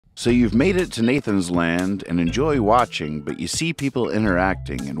So you've made it to Nathan's Land and enjoy watching, but you see people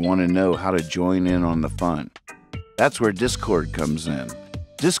interacting and want to know how to join in on the fun. That's where Discord comes in.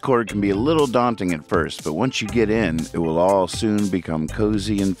 Discord can be a little daunting at first, but once you get in, it will all soon become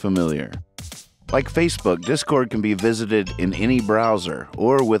cozy and familiar. Like Facebook, Discord can be visited in any browser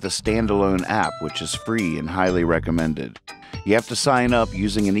or with a standalone app, which is free and highly recommended. You have to sign up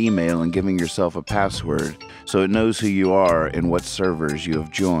using an email and giving yourself a password so it knows who you are and what servers you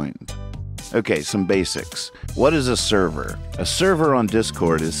have joined. Okay, some basics. What is a server? A server on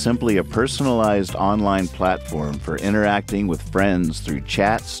Discord is simply a personalized online platform for interacting with friends through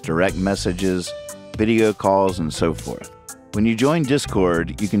chats, direct messages, video calls, and so forth. When you join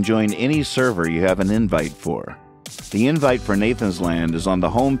Discord, you can join any server you have an invite for. The invite for Nathan's Land is on the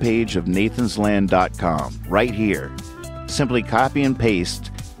homepage of nathansland.com, right here. Simply copy and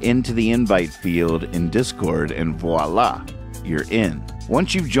paste into the invite field in Discord and voila, you're in.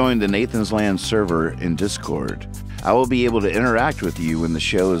 Once you've joined the Nathan's Land server in Discord, I will be able to interact with you when the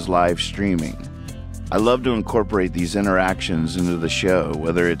show is live streaming. I love to incorporate these interactions into the show,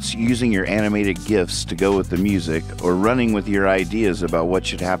 whether it's using your animated GIFs to go with the music or running with your ideas about what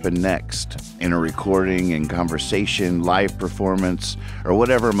should happen next in a recording and conversation, live performance, or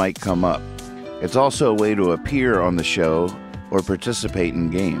whatever might come up. It's also a way to appear on the show or participate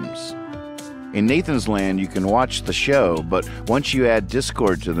in games. In Nathan's Land, you can watch the show, but once you add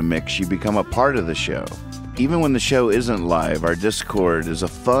Discord to the mix, you become a part of the show. Even when the show isn't live, our Discord is a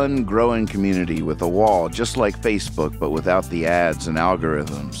fun, growing community with a wall just like Facebook, but without the ads and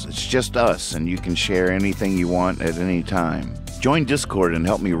algorithms. It's just us, and you can share anything you want at any time. Join Discord and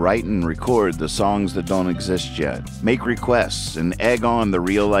help me write and record the songs that don't exist yet. Make requests and egg on the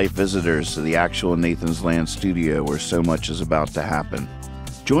real-life visitors to the actual Nathan's Land studio where so much is about to happen.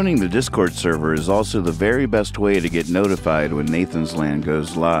 Joining the Discord server is also the very best way to get notified when Nathan's Land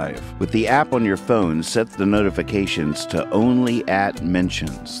goes live. With the app on your phone, set the notifications to only at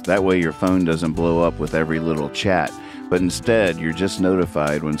mentions. That way your phone doesn't blow up with every little chat, but instead you're just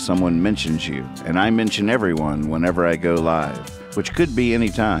notified when someone mentions you, and I mention everyone whenever I go live, which could be any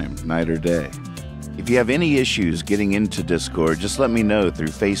time, night or day. If you have any issues getting into Discord, just let me know through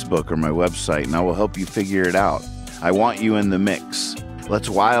Facebook or my website and I will help you figure it out. I want you in the mix. Let's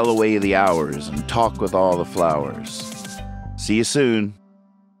while away the hours and talk with all the flowers. See you soon.